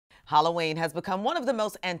Halloween has become one of the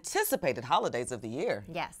most anticipated holidays of the year.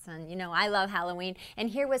 Yes, and you know, I love Halloween. And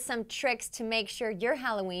here with some tricks to make sure your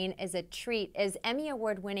Halloween is a treat is Emmy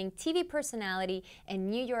Award winning TV personality and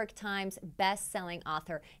New York Times best-selling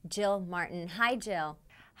author Jill Martin. Hi, Jill.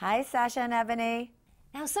 Hi, Sasha and Ebony.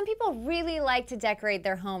 Now, some people really like to decorate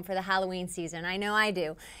their home for the Halloween season. I know I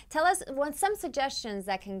do. Tell us some suggestions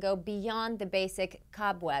that can go beyond the basic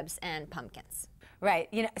cobwebs and pumpkins. Right.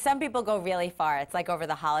 You know, some people go really far. It's like over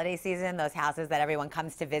the holiday season, those houses that everyone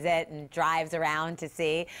comes to visit and drives around to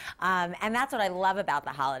see. And that's what I love about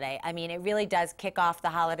the holiday. I mean, it really does kick off the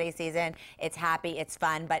holiday season. It's happy, it's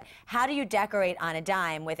fun. But how do you decorate on a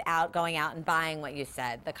dime without going out and buying what you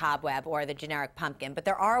said, the cobweb or the generic pumpkin? But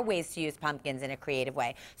there are ways to use pumpkins in a creative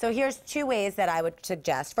way. So here's 2 ways that I would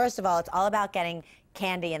suggest. First of all, it's all about getting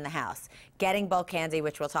candy in the house. Getting bulk candy,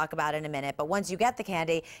 which we'll talk about in a minute, but once you get the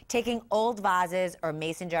candy, taking old vases or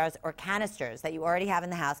mason jars or canisters that you already have in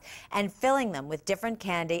the house and filling them with different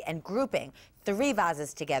candy and grouping 3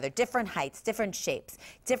 vases together, different heights, different shapes,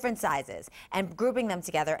 different sizes, and grouping them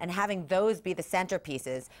together and having those be the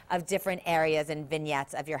centerpieces of different areas and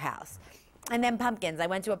vignettes of your house. And then pumpkins. I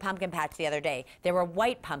went to a pumpkin patch the other day. There were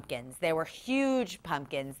white pumpkins, there were huge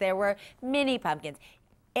pumpkins, there were mini pumpkins.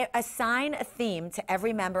 Assign a theme to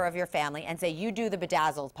every member of your family and say, you do the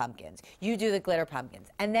bedazzled pumpkins, you do the glitter pumpkins,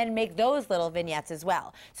 and then make those little vignettes as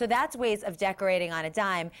well. So that's ways of decorating on a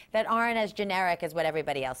dime that aren't as generic as what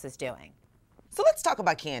everybody else is doing. So let's talk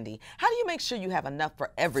about candy. How do you make sure you have enough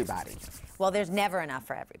for everybody? Well, there's never enough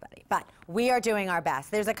for everybody, but we are doing our best.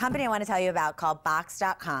 There's a company I want to tell you about called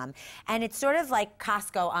Box.com, and it's sort of like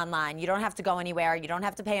Costco online. You don't have to go anywhere. You don't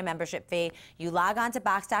have to pay a membership fee. You log on to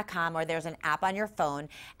Box.com, or there's an app on your phone,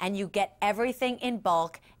 and you get everything in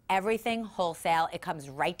bulk, everything wholesale. It comes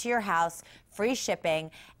right to your house, free shipping,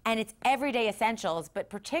 and it's everyday essentials, but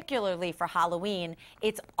particularly for Halloween,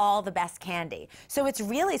 it's all the best candy. So it's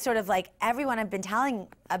really sort of like everyone I've been telling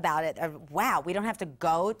about it, wow, we don't have to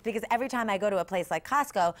go, because every time I go to a place like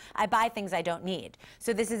Costco, I buy things I don't need.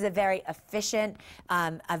 So this is a very efficient,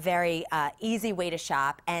 a very easy way to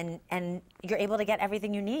shop, and you're able to get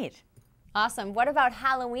everything you need. Awesome. What about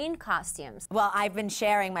Halloween costumes? Well, I've been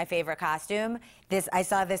sharing my favorite costume. I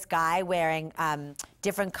saw this guy wearing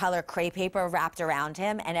different color crepe paper wrapped around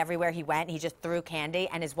him, and everywhere he went, he just threw candy,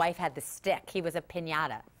 and his wife had the stick. He was a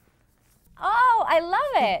piñata. Oh, I love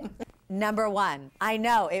it. Number 1. I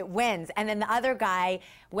know, it wins. And then the other guy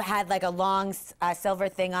had like a long silver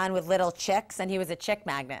thing on with little chicks, and he was a chick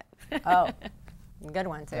magnet. Oh, good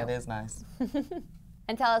one, too. That is nice.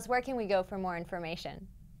 And tell us, where can we go for more information?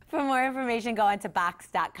 For more information, go on to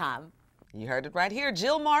Box.com. You heard it right here.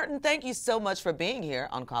 Jill Martin, thank you so much for being here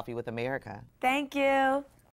on Coffee with America. Thank you.